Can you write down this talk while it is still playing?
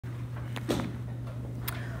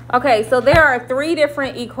Okay, so there are three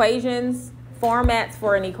different equations, formats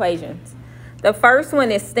for an equation. The first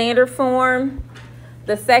one is standard form.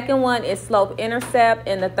 The second one is slope-intercept.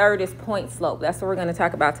 And the third is point-slope. That's what we're going to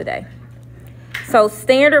talk about today. So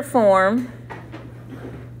standard form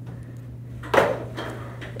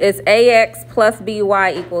is AX plus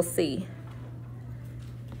BY equals C.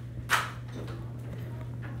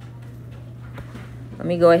 Let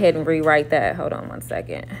me go ahead and rewrite that. Hold on one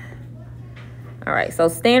second. All right, so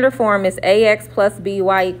standard form is AX plus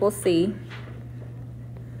BY equals C.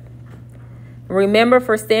 Remember,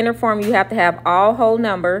 for standard form, you have to have all whole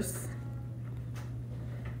numbers.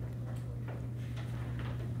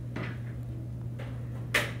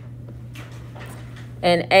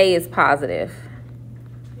 And A is positive.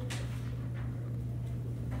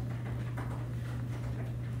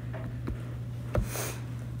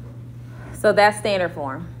 So that's standard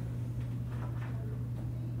form.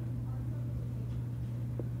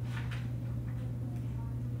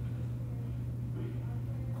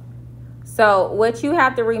 So what you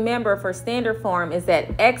have to remember for standard form is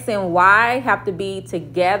that X and Y have to be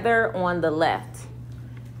together on the left.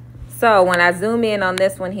 So when I zoom in on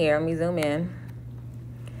this one here, let me zoom in.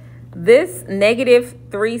 This negative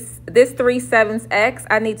 3/7 X,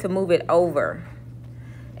 I need to move it over.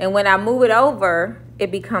 And when I move it over, it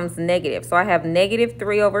becomes negative. So I have negative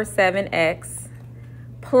 3/7X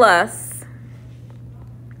plus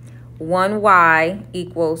 1Y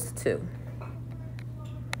equals 2.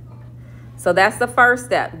 So that's the first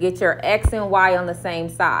step. Get your X and Y on the same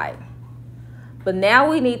side. But now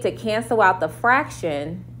we need to cancel out the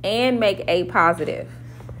fraction and make A positive.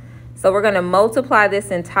 So we're going to multiply this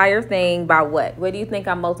entire thing by what? What do you think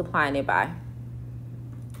I'm multiplying it by?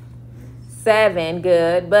 7,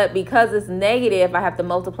 good. But because it's negative, I have to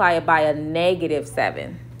multiply it by a negative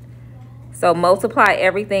 7. So multiply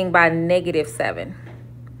everything by negative 7.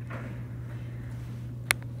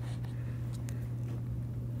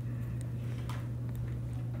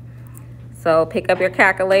 So pick up your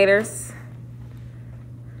calculators.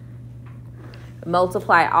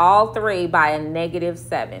 Multiply all three by a negative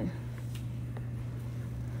 7.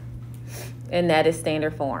 And that is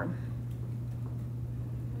standard form.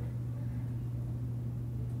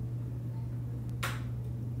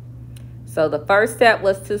 So the first step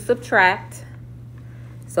was to subtract.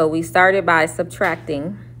 So we started by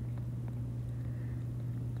subtracting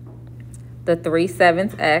the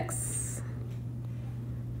 3/7 X.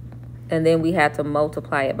 And then we had to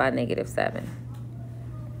multiply it by negative 7.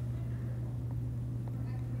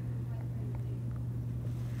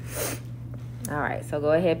 All right, so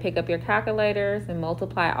go ahead, pick up your calculators and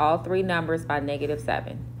multiply all three numbers by negative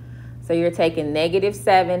 7. So you're taking negative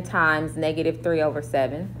 7 times negative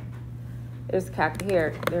 3/7. There's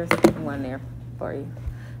one there for you.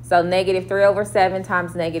 So negative 3/7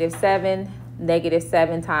 times negative 7, negative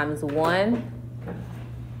 7 times 1,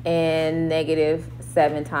 and negative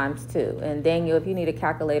 7 times 2. And Daniel, if you need a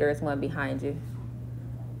calculator, it's one behind you.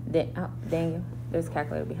 Daniel, there's a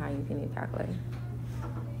calculator behind you if you need a calculator.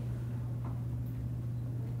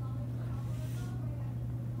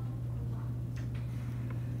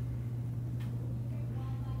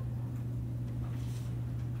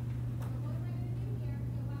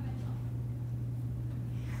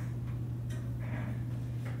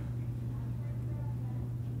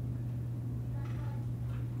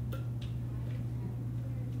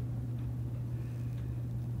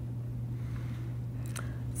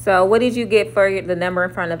 So what did you get for the number in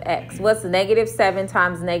front of X? What's negative 7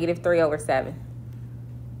 times negative 3/7?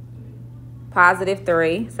 Positive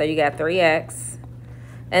 3, so you got 3X.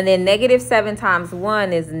 And then negative 7 times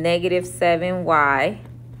 1 is negative 7Y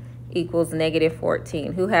equals negative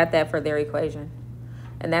 14. Who had that for their equation?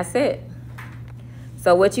 And that's it.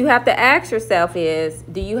 So what you have to ask yourself is,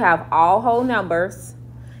 do you have all whole numbers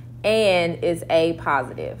and is A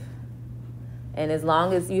positive? And as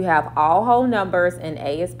long as you have all whole numbers and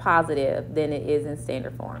A is positive, then it is in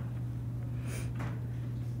standard form.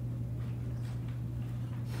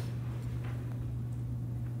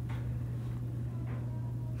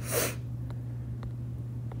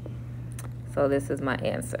 So this is my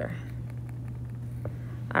answer.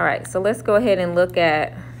 All right, so let's go ahead and look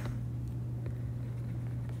at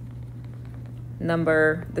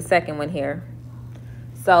the second one here.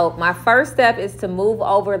 So my first step is to move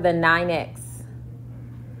over the 9X.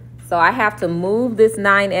 So I have to move this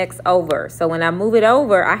 9X over. So when I move it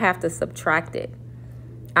over, I have to subtract it.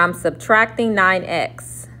 I'm subtracting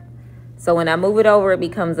 9X. So when I move it over, it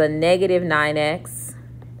becomes a negative 9X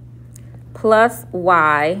plus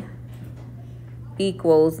Y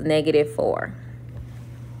equals negative 4.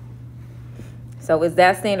 So is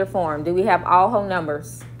that standard form? Do we have all whole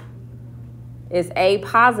numbers? Is A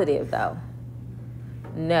positive though?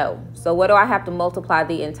 No. So what do I have to multiply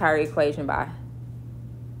the entire equation by?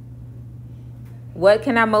 What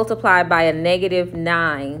can I multiply by a negative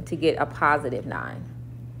 9 to get a positive 9?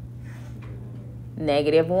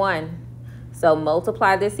 Negative 1. So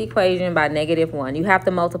multiply this equation by negative 1. You have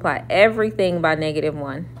to multiply everything by negative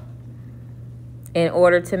 1 in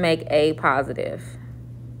order to make A positive.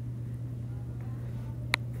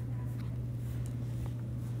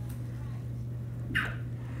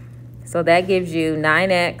 So that gives you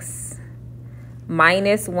 9x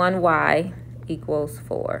minus 1y equals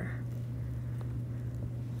 4.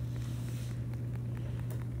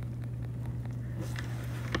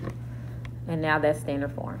 And now that's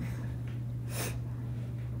standard form.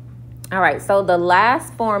 All right, so the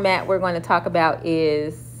last format we're going to talk about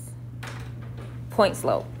is point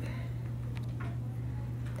slope.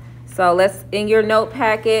 So let's, in your note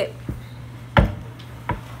packet, I'm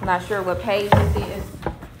not sure what page this is.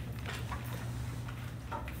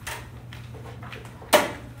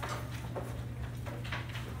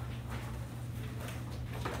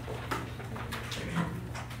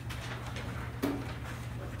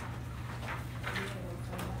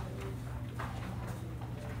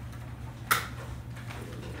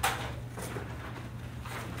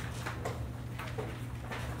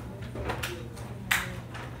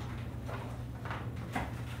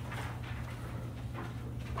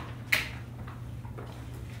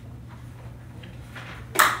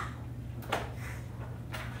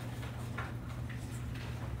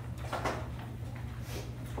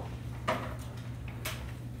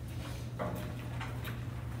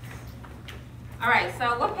 All right,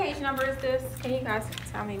 so what page number is this? Can you guys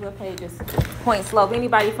tell me what page is point slope?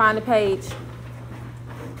 Anybody find the page?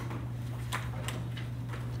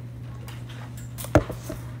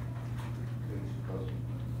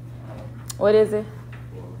 What is it?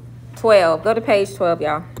 12. Go to page 12,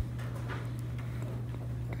 y'all.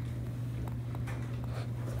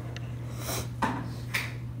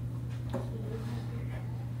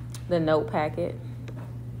 The note packet.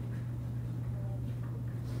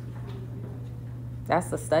 That's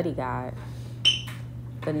the study guide.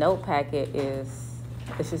 The note packet is,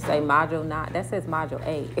 it should say module 9. That says module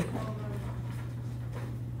 8.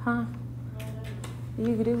 Huh?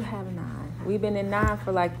 You do have 9. We've been in 9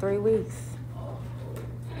 for like 3 weeks.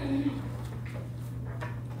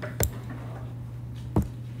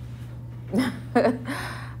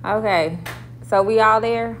 Okay, so we all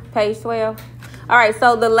there? Page 12? All right,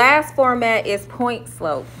 so the last format is point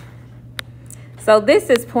slope. So this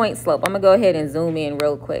is point slope. I'm going to go ahead and zoom in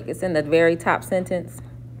real quick. It's in the very top sentence.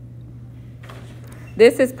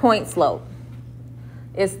 This is point slope.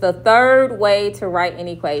 It's the third way to write an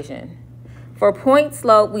equation. For point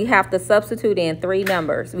slope, we have to substitute in 3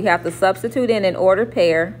 numbers. We have to substitute in an ordered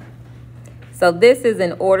pair. So this is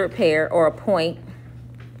an ordered pair or a point.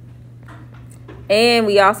 And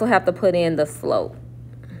we also have to put in the slope.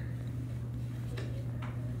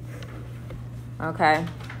 Okay.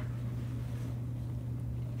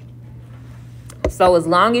 So as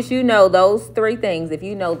long as you know those 3 things, if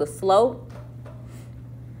you know the slope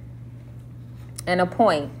and a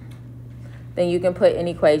point, then you can put an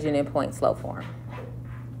equation in point slope form.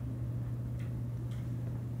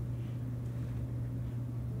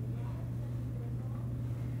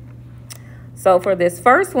 So for this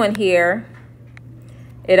first one here,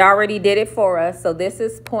 it already did it for us. So this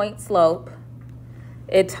is point slope.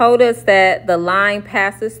 It told us that the line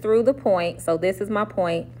passes through the point. So this is my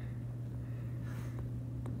point.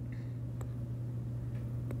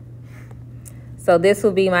 So this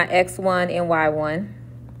will be my x1 and y1.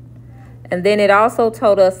 And then it also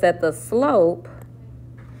told us that the slope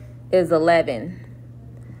is 11.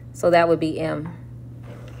 So that would be m.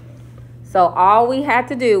 So all we had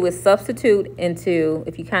to do was substitute into,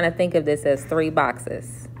 if you kind of think of this as 3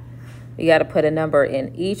 boxes, you got to put a number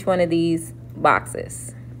in each one of these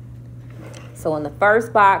boxes. So in the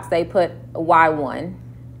first box, they put y1.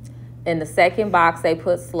 In the second box, they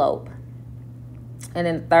put slope. And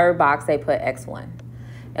in the third box, they put x1.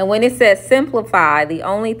 And when it says simplify, the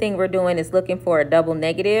only thing we're doing is looking for a double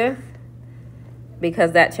negative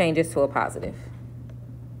because that changes to a positive.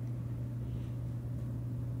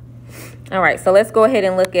 All right, so let's go ahead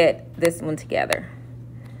and look at this one together.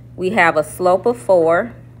 We have a slope of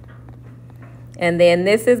 4. And then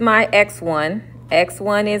this is my x1.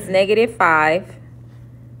 x1 is negative 5.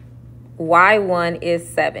 y1 is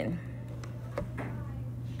 7.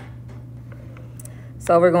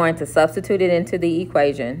 So we're going to substitute it into the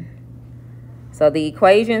equation. So the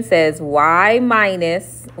equation says y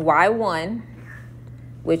minus y1,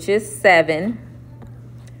 which is 7,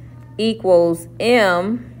 equals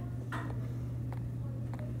m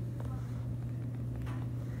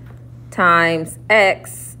times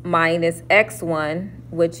x minus x1,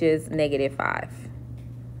 which is -5.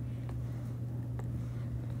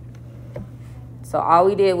 So all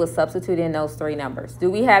we did was substitute in those three numbers.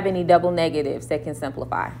 Do we have any double negatives that can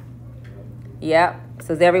simplify? Yep. So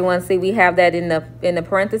does everyone see we have that in the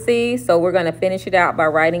parentheses? So we're going to finish it out by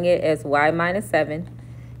writing it as y minus 7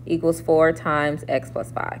 equals 4 times x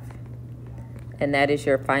plus 5. And that is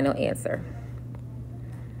your final answer.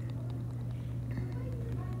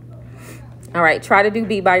 All right, try to do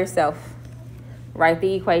B by yourself. Write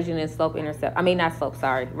the equation in slope intercept. I mean, not slope,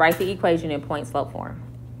 sorry. Write the equation in point slope form.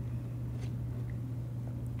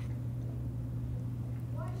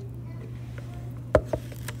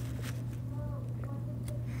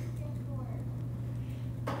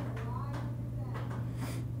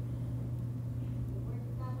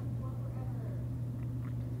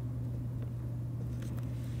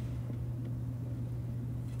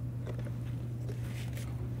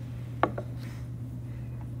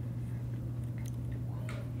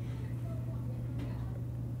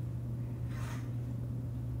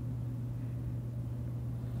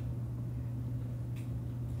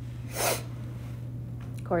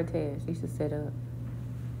 Cortez, you should sit up.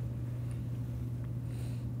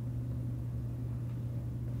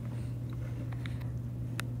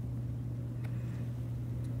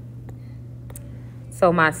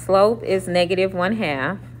 So my slope is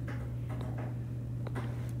 -1/2.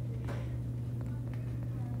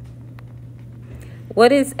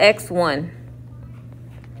 What is x1?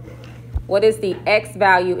 What is the x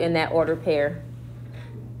value in that order pair?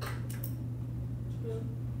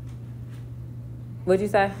 What'd you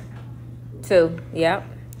say? 2, yep.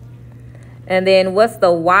 And then what's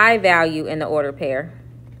the y value in the order pair?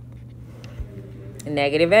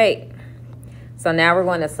 -8. So now we're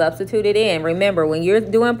going to substitute it in. Remember, when you're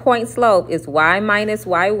doing point slope, it's y minus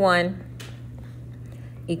y1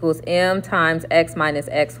 equals m times x minus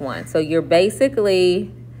x1. So you're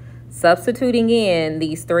basically substituting in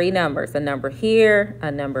these three numbers, a number here,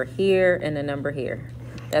 a number here, and a number here.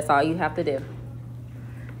 That's all you have to do.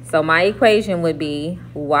 So my equation would be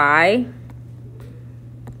y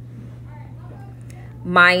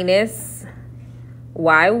minus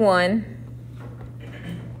y1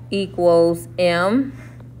 equals m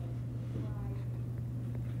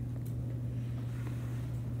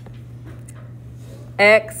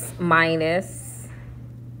x minus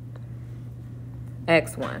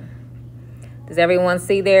x1. Does everyone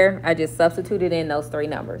see there? I just substituted in those three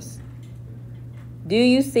numbers. Do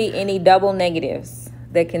you see any double negatives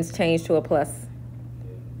that can change to a plus?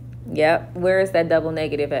 Yep. Where is that double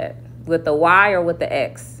negative at? With the y or with the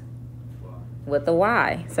x? With the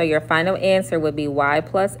y. So your final answer would be y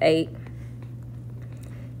plus 8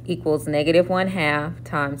 equals -1/2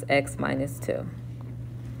 times x minus 2.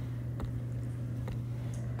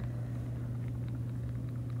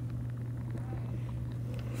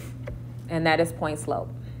 And that is point slope.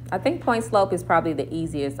 I think point slope is probably the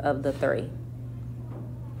easiest of the three.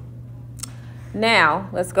 Now,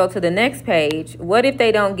 let's go to the next page. What if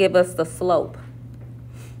they don't give us the slope?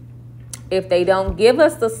 If they don't give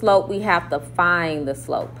us the slope, we have to find the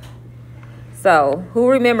slope. So, who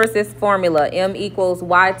remembers this formula? M equals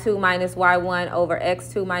y2 minus y1 over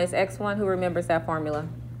x2 minus x1. Who remembers that formula?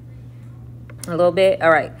 A little bit? All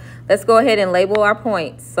right. Let's go ahead and label our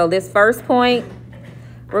points. So, this first point,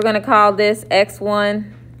 we're going to call this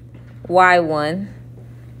x1, y1.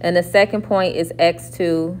 And the second point is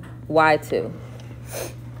x2, y2.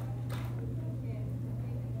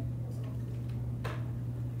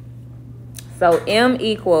 So M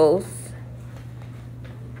equals,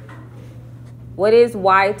 what is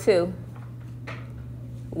y2?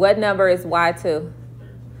 What number is y2?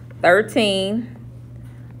 13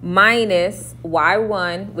 minus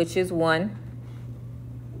y1, which is 1,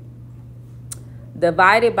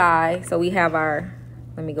 divided by, so we have our,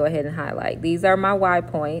 let me go ahead and highlight. These are my y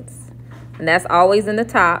points, and that's always in the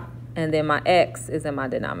top, and then my x is in my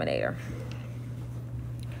denominator.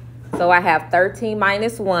 So I have 13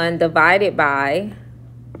 minus 1 divided by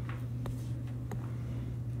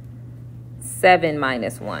 7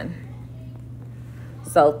 minus 1.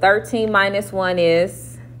 So 13 minus 1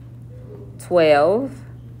 is 12.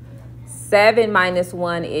 7 minus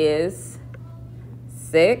 1 is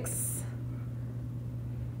 6.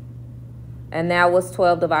 And now what's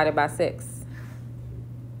 12 divided by 6?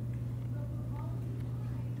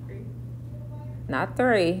 Not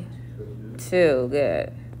 3. 2.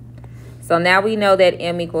 Good. So now we know that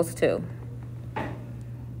M equals 2.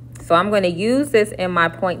 So I'm going to use this in my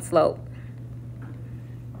point slope.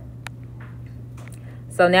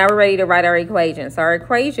 So now we're ready to write our equation. So our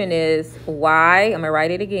equation is y, I'm going to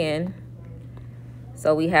write it again.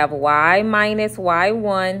 So we have y minus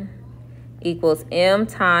y1 equals m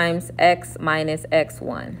times x minus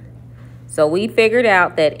x1. So we figured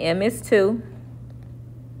out that m is 2.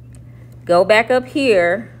 Go back up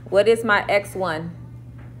here. What is my x1?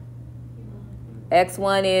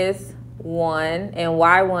 x1 is 1 and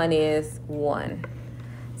y1 is 1.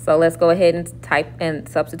 So let's go ahead and type and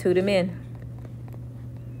substitute them in.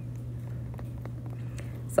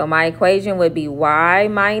 So my equation would be y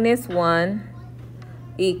minus 1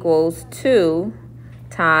 equals 2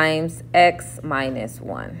 times x minus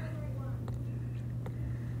 1.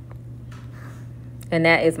 And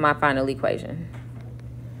that is my final equation.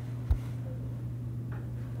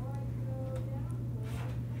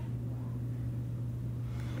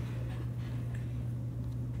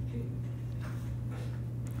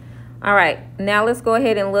 All right, now let's go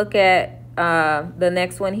ahead and look at the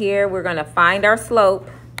next one here. We're going to find our slope.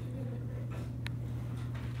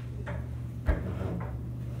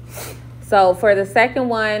 So for the second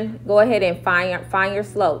one, go ahead and find your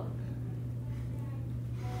slope.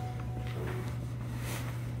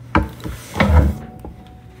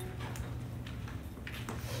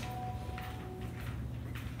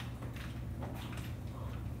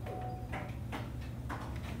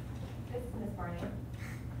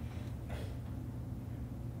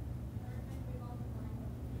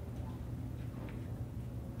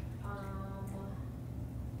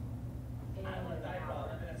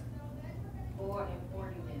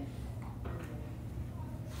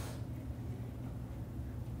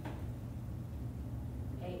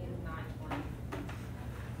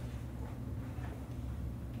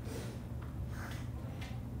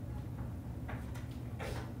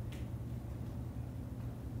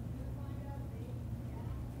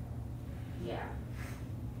 Yeah.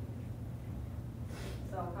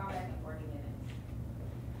 So come back in 40 minutes.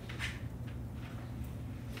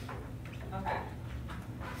 Okay.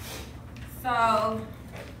 So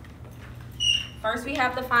first we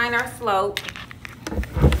have to find our slope.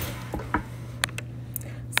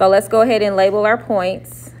 So let's go ahead and label our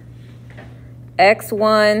points.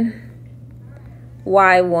 X1,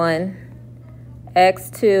 Y1,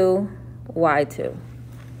 X2, Y2.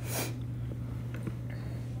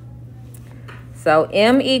 So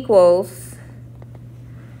M equals,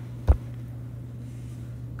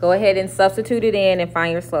 go ahead and substitute it in and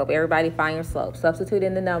find your slope. Everybody find your slope. Substitute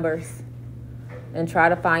in the numbers and try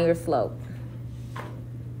to find your slope.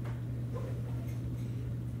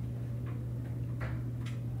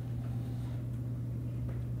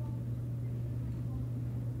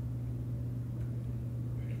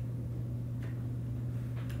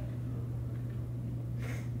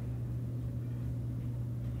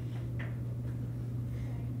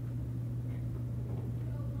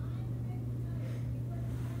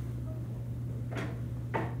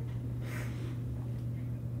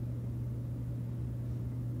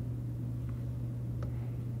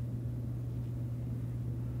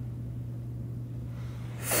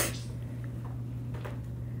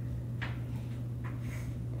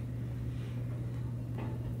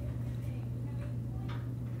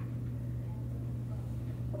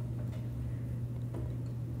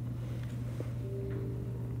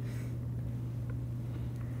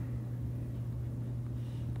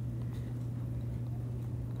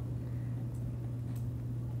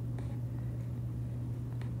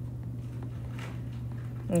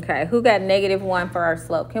 Okay, who got -1 for our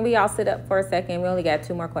slope? Can we all sit up for a second? We only got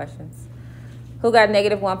 2 more questions. Who got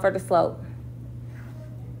 -1 for the slope?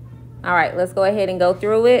 All right, let's go ahead and go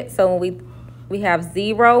through it. So when we have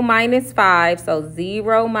 0 minus 5, so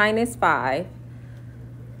 0 minus 5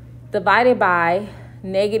 divided by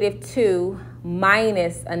 -2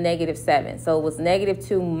 minus a -7. So it was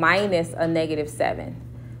 -2 minus a -7.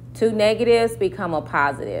 2 negatives become a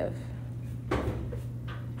positive.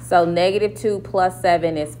 So -2 plus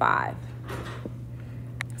 7 is 5.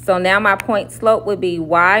 So now my point slope would be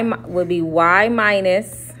y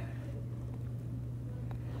minus,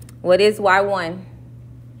 what is y1?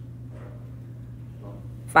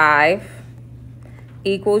 5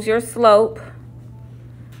 equals your slope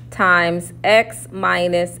times x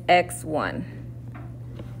minus x1.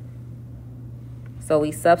 So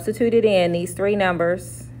we substituted in these 3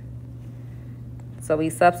 numbers. So we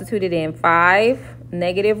substituted in 5,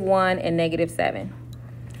 -1, and -7.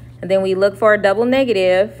 And then we look for a double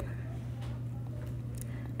negative.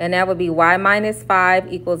 And that would be y minus 5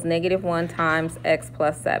 equals -1 times x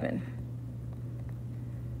plus 7.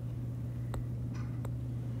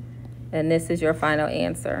 And this is your final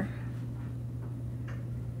answer.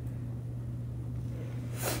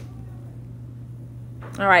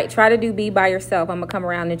 All right, try to do B by yourself. I'm going to come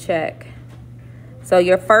around and check. So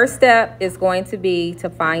your first step is going to be to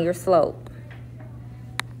find your slope.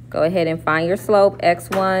 Go ahead and find your slope,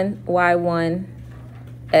 x1, y1,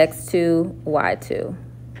 x2, y2.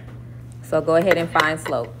 So go ahead and find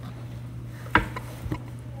slope.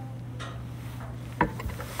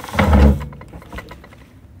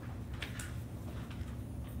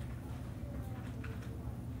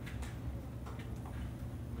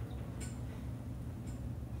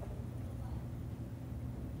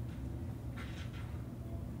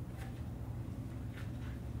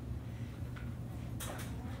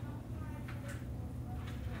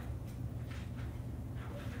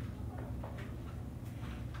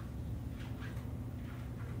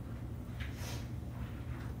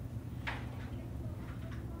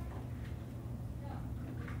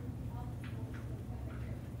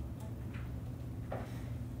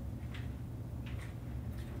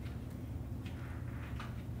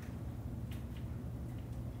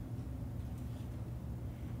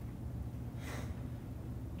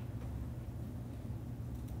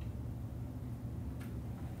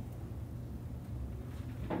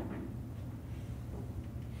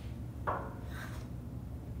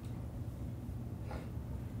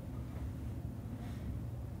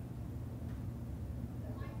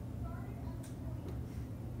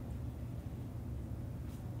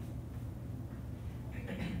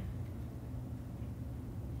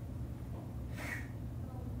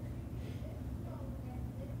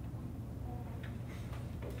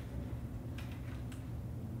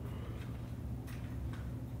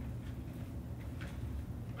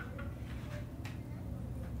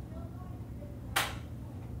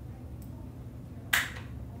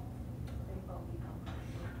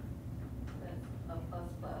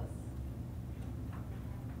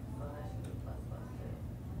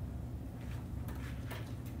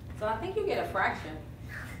 So I think you get a fraction.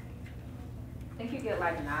 I think you get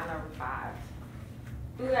like 9 over 5.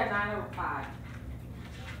 Do that 9 over 5.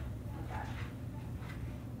 Okay.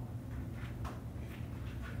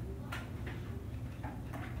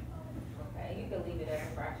 Okay, you can leave it as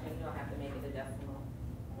a fraction. You don't have to make it a decimal.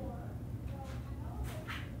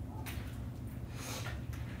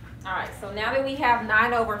 All right, so now that we have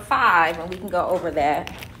 9 over 5, and we can go over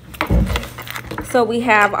that. So we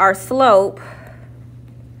have our slope.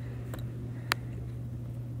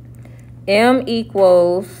 M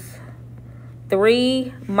equals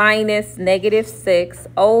 3 minus -6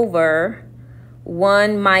 over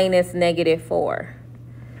 1 minus -4.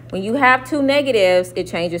 When you have two negatives, it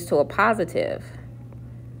changes to a positive,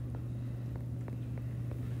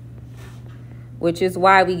 which is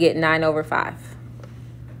why we get 9 over 5.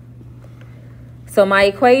 So my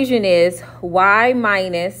equation is y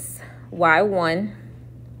minus y1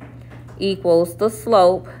 equals the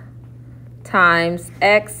slope times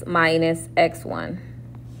x minus x1.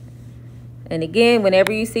 And again,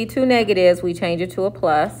 whenever you see two negatives, we change it to a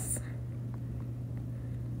plus.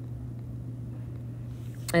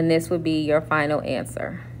 And this would be your final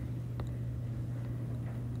answer.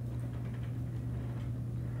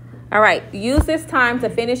 All right, use this time to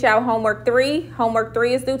finish out homework 3. Homework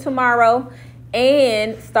 3 is due tomorrow,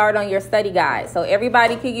 and start on your study guide. So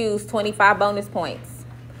everybody could use 25 bonus points.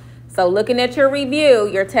 So looking at your review,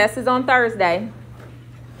 your test is on Thursday.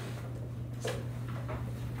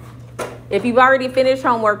 If you've already finished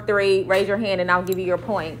homework 3, raise your hand and I'll give you your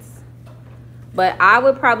points. But I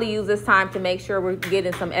would probably use this time to make sure we're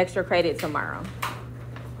getting some extra credit tomorrow.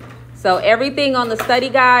 So everything on the study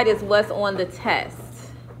guide is what's on the test.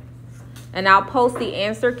 And I'll post the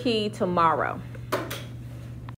answer key tomorrow.